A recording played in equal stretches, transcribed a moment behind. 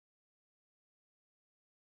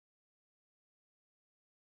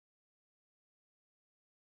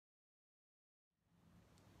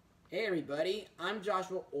Hey everybody, I'm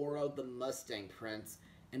Joshua Orro, the Mustang Prince,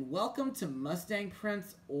 and welcome to Mustang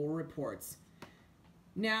Prince Orro Reports.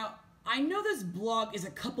 Now, I know this blog is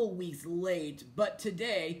a couple weeks late, but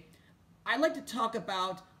today, I'd like to talk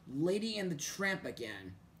about Lady and the Tramp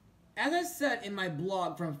again. As I said in my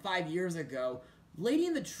blog from 5 years ago, Lady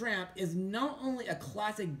and the Tramp is not only a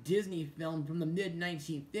classic Disney film from the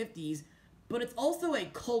mid-1950s, but it's also a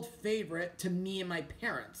cult favorite to me and my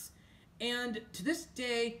parents. And to this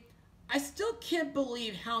day, I still can't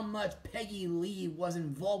believe how much Peggy Lee was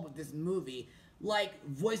involved with this movie, like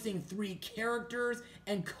voicing 3 characters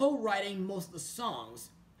and co-writing most of the songs.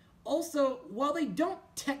 Also, while they don't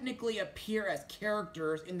technically appear as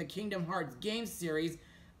characters in the Kingdom Hearts game series,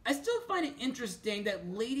 I still find it interesting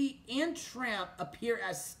that Lady and Tramp appear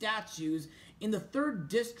as statues in the 3rd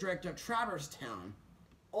district of Traverse Town.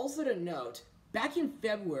 Also to note, back in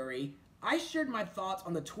February, I shared my thoughts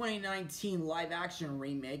on the 2019 live-action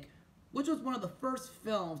remake, which was one of the first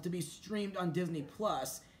films to be streamed on Disney+,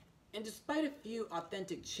 and despite a few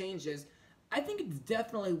authentic changes, I think it's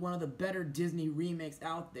definitely one of the better Disney remakes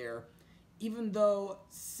out there, even though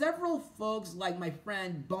several folks like my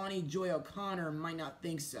friend Bonnie Joy O'Connor might not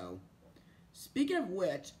think so. Speaking of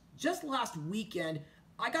which, just last weekend,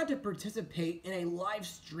 I got to participate in a live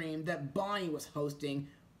stream that Bonnie was hosting,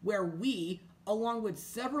 where we, along with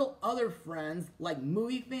several other friends like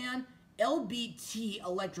Movie Fan, LBT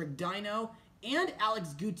Electric Dino, and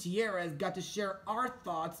Alex Gutierrez got to share our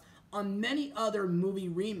thoughts on many other movie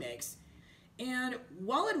remakes. And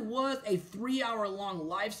while it was a 3-hour-long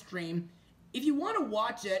live stream, if you want to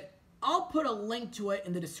watch it, I'll put a link to it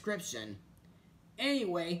in the description.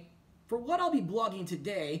 Anyway, for what I'll be blogging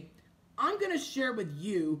today, I'm going to share with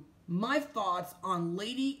you my thoughts on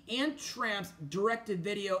Lady and Tramp's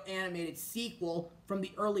direct-to-video animated sequel from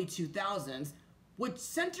the early 2000s, which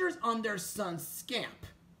centers on their son Scamp.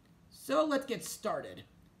 So let's get started.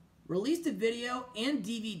 Released a video and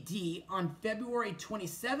DVD on February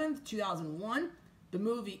 27th, 2001, the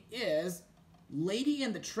movie is Lady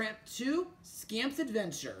and the Tramp 2: Scamp's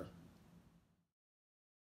Adventure.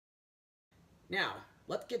 Now,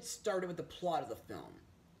 let's get started with the plot of the film.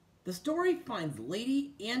 The story finds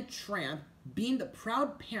Lady and Tramp being the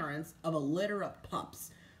proud parents of a litter of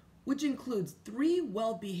pups, which includes 3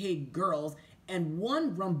 well-behaved girls and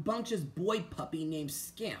 1 rambunctious boy puppy named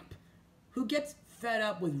Scamp, who gets fed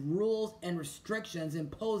up with rules and restrictions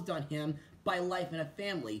imposed on him by life in a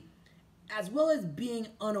family, as well as being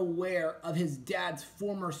unaware of his dad's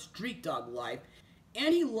former street dog life,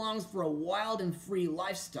 and he longs for a wild and free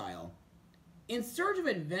lifestyle. In search of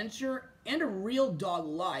adventure and a real dog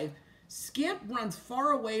life, Scamp runs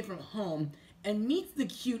far away from home and meets the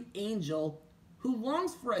cute Angel, who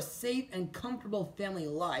longs for a safe and comfortable family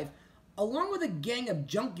life, along with a gang of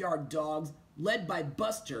junkyard dogs led by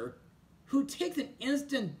Buster, who takes an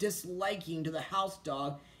instant disliking to the house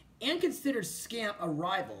dog and considers Scamp a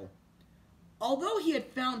rival. Although he had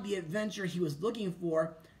found the adventure he was looking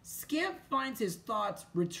for, Scamp finds his thoughts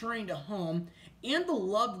returning to home and the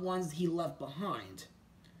loved ones he left behind.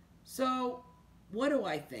 So, what do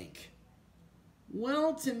I think?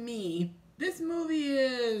 Well, to me, this movie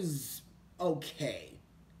is okay.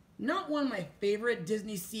 Not one of my favorite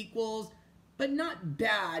Disney sequels, but not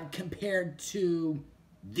bad compared to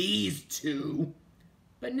these 2.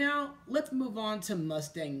 But now, let's move on to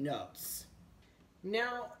Mustang notes.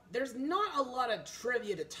 Now, there's not a lot of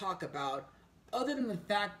trivia to talk about other than the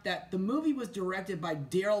fact that the movie was directed by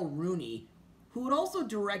Daryl Rooney, who had also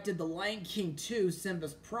directed The Lion King 2: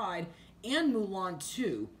 Simba's Pride and Mulan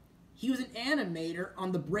 2. He was an animator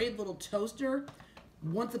on The Brave Little Toaster,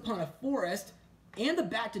 Once Upon a Forest, and the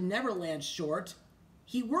Back to Neverland short.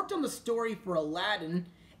 He worked on the story for Aladdin,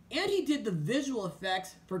 and he did the visual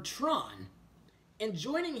effects for Tron. And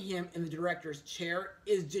joining him in the director's chair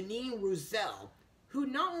is Janine Roussel, who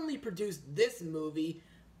not only produced this movie,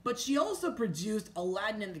 but she also produced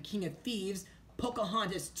Aladdin and the King of Thieves,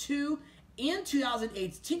 Pocahontas 2, and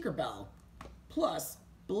 2008's Tinkerbell. Plus,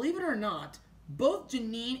 believe it or not, both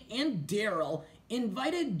Janine and Daryl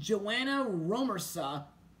invited Joanna Romersa,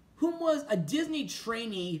 whom was a Disney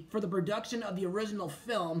trainee for the production of the original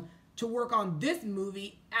film, to work on this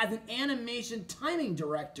movie as an animation timing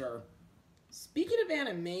director. Speaking of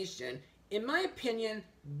animation, in my opinion,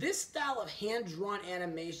 this style of hand-drawn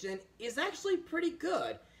animation is actually pretty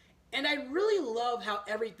good, and I really love how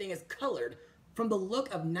everything is colored, from the look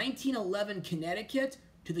of 1911 Connecticut,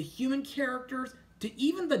 to the human characters, to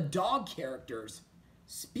even the dog characters.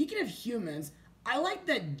 Speaking of humans, I like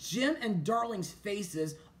that Jim and Darling's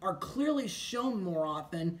faces are clearly shown more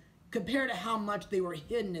often compared to how much they were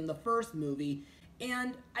hidden in the first movie,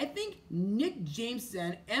 And I think Nick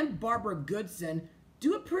Jameson and Barbara Goodson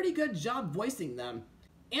do a pretty good job voicing them.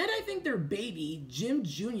 And I think their baby, Jim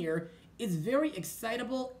Jr., is very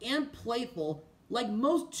excitable and playful like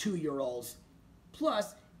most 2-year-olds.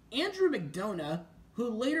 Plus, Andrew McDonough, who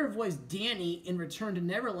later voiced Danny in Return to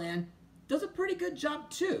Neverland, does a pretty good job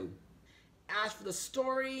too. As for the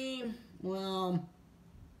story, well,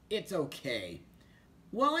 it's okay.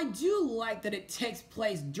 While I do like that it takes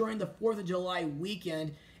place during the 4th of July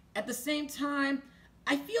weekend, at the same time,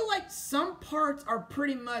 I feel like some parts are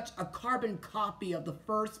pretty much a carbon copy of the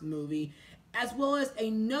first movie, as well as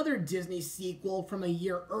another Disney sequel from a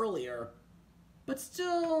year earlier. But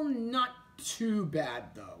still not too bad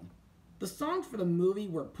though. The songs for the movie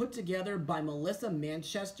were put together by Melissa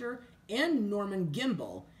Manchester and Norman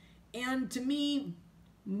Gimbel, and to me,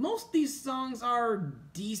 most of these songs are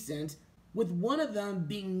decent, with one of them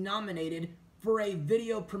being nominated for a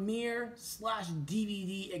Video Premiere /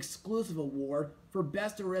 DVD Exclusive Award for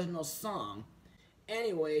Best Original Song.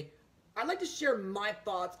 Anyway, I'd like to share my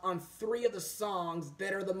thoughts on 3 of the songs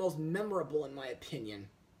that are the most memorable in my opinion.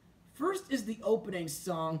 First is the opening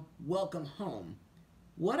song, Welcome Home.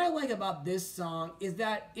 What I like about this song is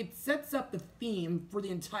that it sets up the theme for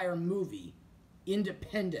the entire movie,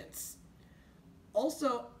 independence.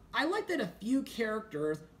 Also, I like that a few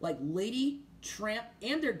characters like Lady, Tramp,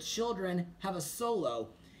 and their children have a solo,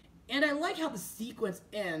 and I like how the sequence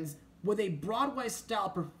ends with a Broadway-style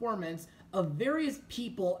performance of various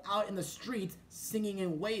people out in the streets singing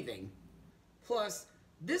and waving. Plus,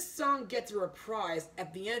 this song gets a reprise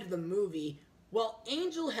at the end of the movie while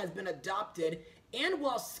Angel has been adopted and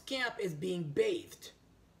while Scamp is being bathed.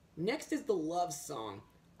 Next is the love song,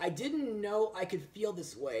 I Didn't Know I Could Feel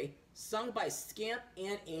This Way, sung by Scamp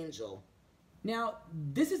and Angel. Now,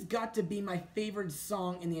 this has got to be my favorite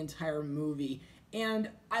song in the entire movie, and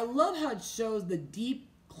I love how it shows the deep,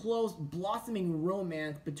 close, blossoming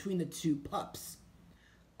romance between the 2 pups.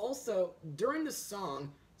 Also, during the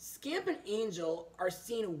song, Scamp and Angel are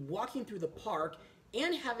seen walking through the park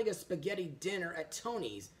and having a spaghetti dinner at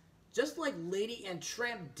Tony's, just like Lady and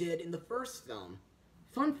Tramp did in the first film.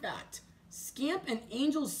 Fun fact, Scamp and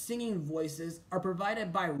Angel's singing voices are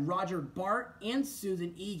provided by Roger Bart and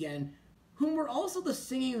Susan Egan, whom were also the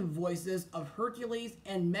singing voices of Hercules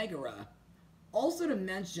and Megara. Also to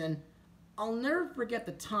mention, I'll never forget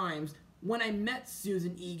the times when I met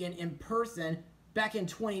Susan Egan in person back in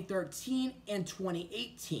 2013 and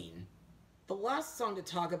 2018. The last song to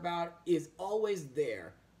talk about is Always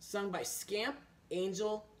There, sung by Scamp,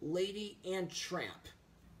 Angel, Lady, and Tramp.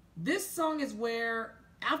 This song is where,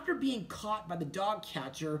 after being caught by the dog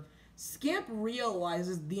catcher, Scamp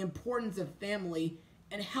realizes the importance of family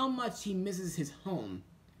and how much he misses his home.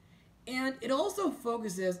 And it also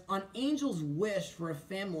focuses on Angel's wish for a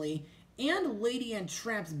family and Lady and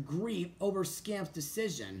Tramp's grief over Scamp's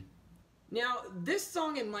decision. Now, this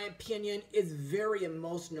song, in my opinion, is very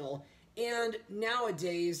emotional, and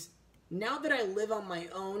nowadays, now that I live on my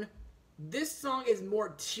own, this song is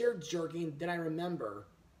more tear-jerking than I remember.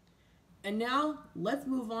 And now, let's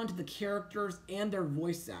move on to the characters and their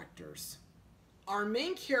voice actors. Our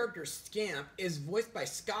main character, Scamp, is voiced by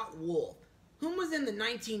Scott Wolf, whom was in the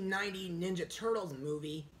 1990 Ninja Turtles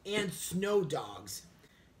movie and Snow Dogs.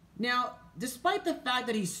 Now, despite the fact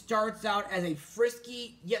that he starts out as a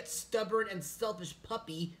frisky, yet stubborn and selfish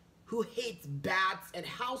puppy who hates bats and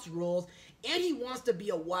house rules, and he wants to be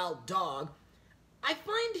a wild dog, I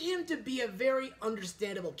find him to be a very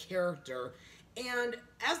understandable character, and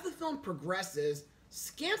as the film progresses,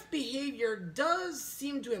 Scamp's behavior does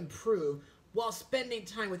seem to improve while spending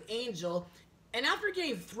time with Angel, and after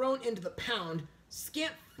getting thrown into the pound,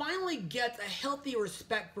 Scamp finally gets a healthy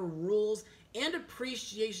respect for rules and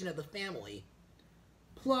appreciation of the family.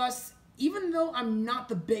 Plus, even though I'm not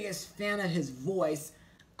the biggest fan of his voice,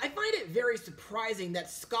 I find it very surprising that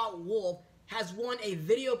Scott Wolf has won a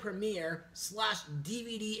Video Premiere /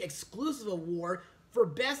 DVD Exclusive Award for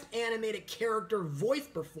Best Animated Character Voice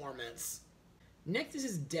Performance. Next is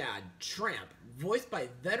his dad, Tramp, voiced by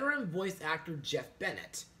veteran voice actor Jeff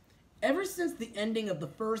Bennett. Ever since the ending of the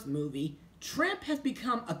first movie, Tramp has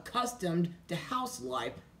become accustomed to house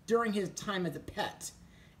life during his time as a pet.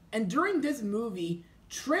 And during this movie,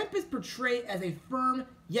 Tramp is portrayed as a firm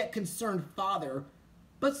yet concerned father,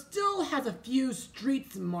 but still has a few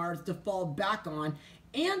street smarts to fall back on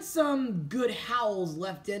and some good howls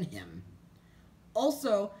left in him.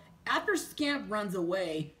 Also, after Scamp runs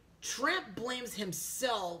away, Tramp blames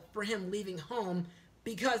himself for him leaving home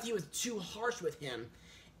because he was too harsh with him,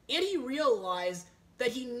 and he realized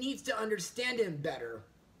that he needs to understand him better.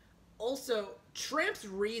 Also, Tramp's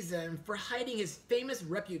reason for hiding his famous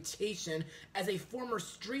reputation as a former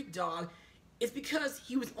street dog is because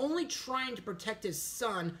he was only trying to protect his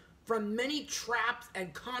son from many traps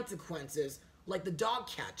and consequences, like the dog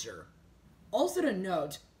catcher. Also to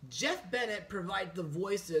note, Jeff Bennett provides the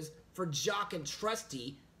voices for Jock and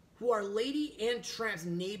Trusty, who are Lady and Tramp's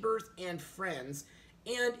neighbors and friends,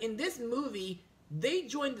 and in this movie, they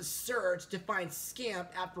join the search to find Scamp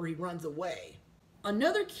after he runs away.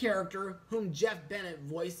 Another character whom Jeff Bennett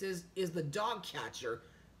voices is the dog catcher,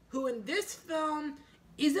 who in this film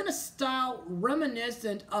is in a style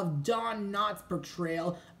reminiscent of Don Knotts'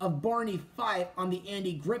 portrayal of Barney Fife on the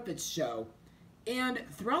Andy Griffith Show. And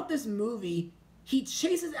throughout this movie, he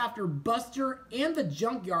chases after Buster and the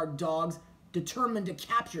junkyard dogs, determined to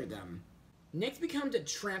capture them. Next we come to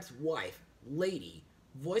Tramp's wife, Lady,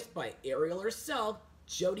 voiced by Ariel herself,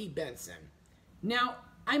 Jodie Benson. Now,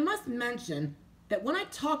 I must mention that when I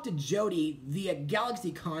talked to Jodie via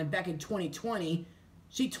GalaxyCon back in 2020,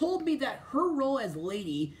 she told me that her role as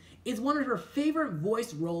Lady is one of her favorite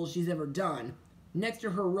voice roles she's ever done, next to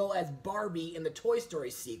her role as Barbie in the Toy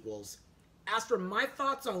Story sequels. As for my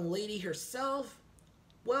thoughts on Lady herself,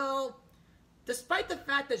 well, despite the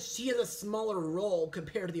fact that she has a smaller role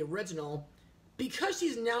compared to the original, because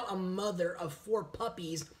she's now a mother of 4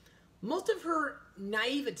 puppies, most of her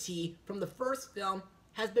naivety from the first film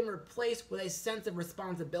has been replaced with a sense of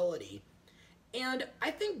responsibility. And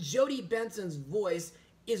I think Jodie Benson's voice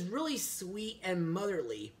is really sweet and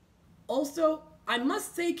motherly. Also, I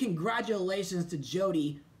must say congratulations to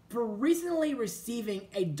Jodie for recently receiving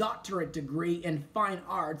a doctorate degree in fine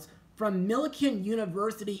arts from Millikan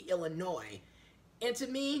University, Illinois. And to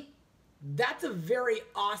me, that's a very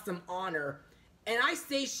awesome honor, and I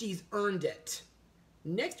say she's earned it.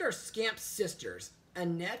 Next are Scamp's sisters,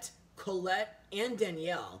 Annette, Colette, and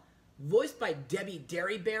Danielle, voiced by Debbie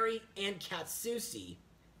Derryberry and Kat Susie.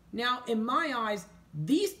 Now, in my eyes,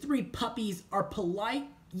 these 3 puppies are polite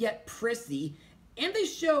yet prissy, and they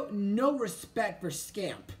show no respect for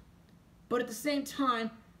Scamp. But at the same time,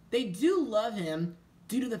 they do love him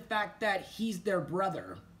due to the fact that he's their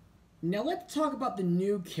brother. Now let's talk about the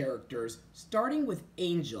new characters, starting with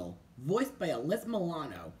Angel, voiced by Alyssa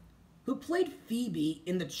Milano, who played Phoebe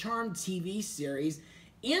in the Charmed TV series,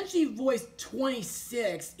 and she voiced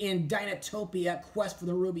 26 in Dinotopia Quest for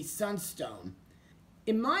the Ruby Sunstone.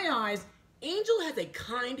 In my eyes, Angel has a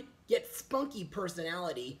kind yet spunky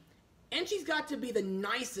personality, and she's got to be the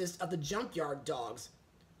nicest of the junkyard dogs.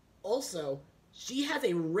 Also, she has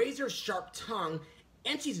a razor-sharp tongue,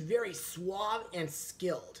 and she's very suave and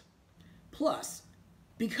skilled. Plus,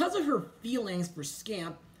 because of her feelings for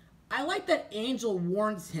Scamp, I like that Angel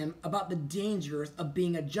warns him about the dangers of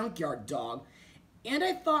being a junkyard dog, and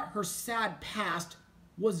I thought her sad past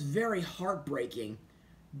was very heartbreaking,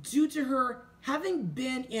 due to her having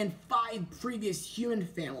been in 5 previous human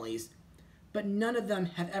families, but none of them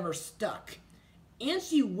have ever stuck. And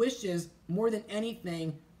she wishes, more than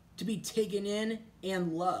anything, to be taken in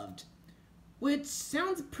and loved, which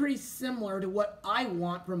sounds pretty similar to what I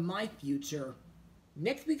want from my future.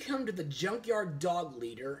 Next we come to the junkyard dog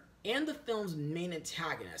leader and the film's main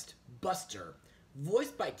antagonist, Buster,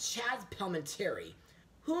 voiced by Chaz Palminteri,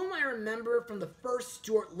 whom I remember from the first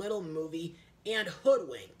Stuart Little movie and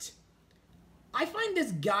Hoodwinked. I find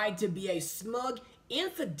this guy to be a smug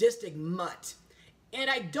and sadistic mutt, and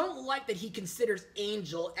I don't like that he considers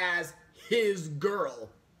Angel as his girl.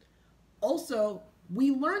 Also,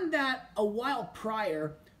 we learned that a while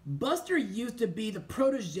prior, Buster used to be the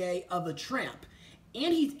protege of a Tramp,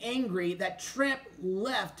 and he's angry that Tramp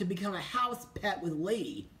left to become a house pet with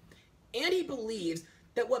Lady. And he believes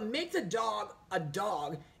that what makes a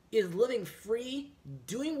dog is living free,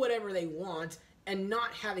 doing whatever they want, and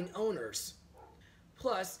not having owners.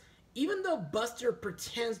 Plus, even though Buster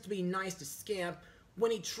pretends to be nice to Scamp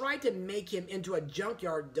when he tried to make him into a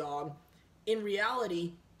junkyard dog, in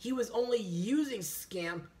reality, he was only using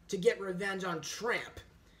Scamp to get revenge on Tramp.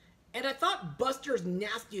 And I thought Buster's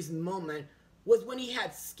nastiest moment was when he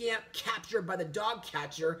had Scamp captured by the dog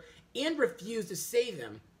catcher and refused to save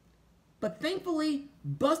him. But thankfully,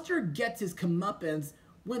 Buster gets his comeuppance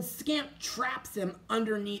when Scamp traps him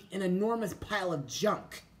underneath an enormous pile of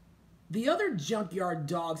junk. The other junkyard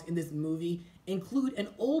dogs in this movie include an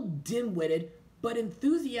old dim-witted but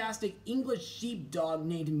enthusiastic English sheepdog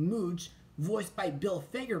named Mooch, voiced by Bill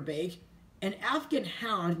Fagerbakke, an African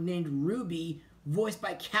hound named Ruby, voiced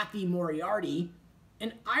by Kathy Moriarty,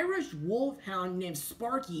 an Irish wolfhound named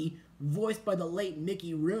Sparky, voiced by the late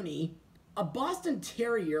Mickey Rooney, a Boston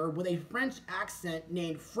Terrier with a French accent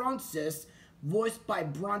named Francis, voiced by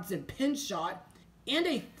Bronson Pinchot, and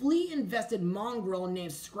a flea-infested mongrel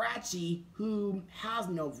named Scratchy who has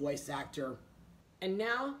no voice actor. And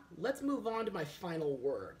now, let's move on to my final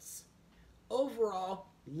words. Overall,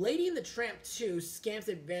 Lady and the Tramp 2 Scamp's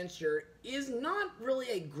Adventure is not really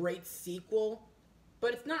a great sequel,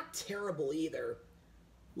 but it's not terrible either.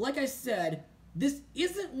 Like I said, this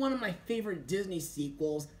isn't one of my favorite Disney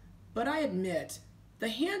sequels, but I admit, the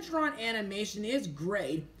hand-drawn animation is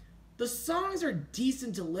great, the songs are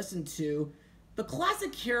decent to listen to, the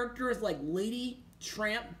classic characters like Lady,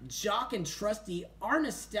 Tramp, Jock, and Trusty are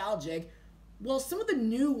nostalgic, while some of the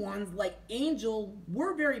new ones like Angel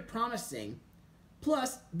were very promising.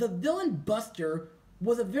 Plus, the villain Buster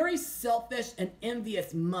was a very selfish and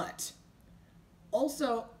envious mutt.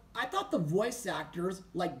 Also, I thought the voice actors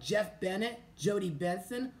like Jeff Bennett, Jodie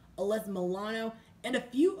Benson, Alyssa Milano, and a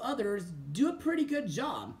few others do a pretty good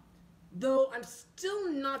job. Though I'm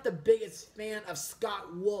still not the biggest fan of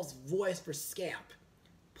Scott Wolf's voice for Scamp.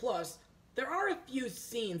 Plus, there are a few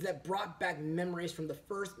scenes that brought back memories from the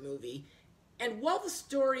first movie, and while the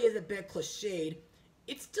story is a bit cliched,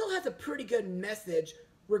 it still has a pretty good message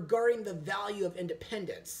regarding the value of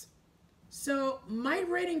independence. So, my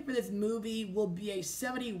rating for this movie will be a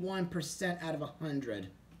 71% out of 100.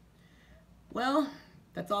 Well,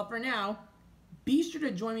 that's all for now. Be sure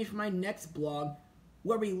to join me for my next blog,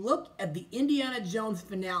 where we look at the Indiana Jones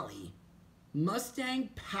finale, Mustang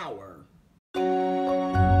Power.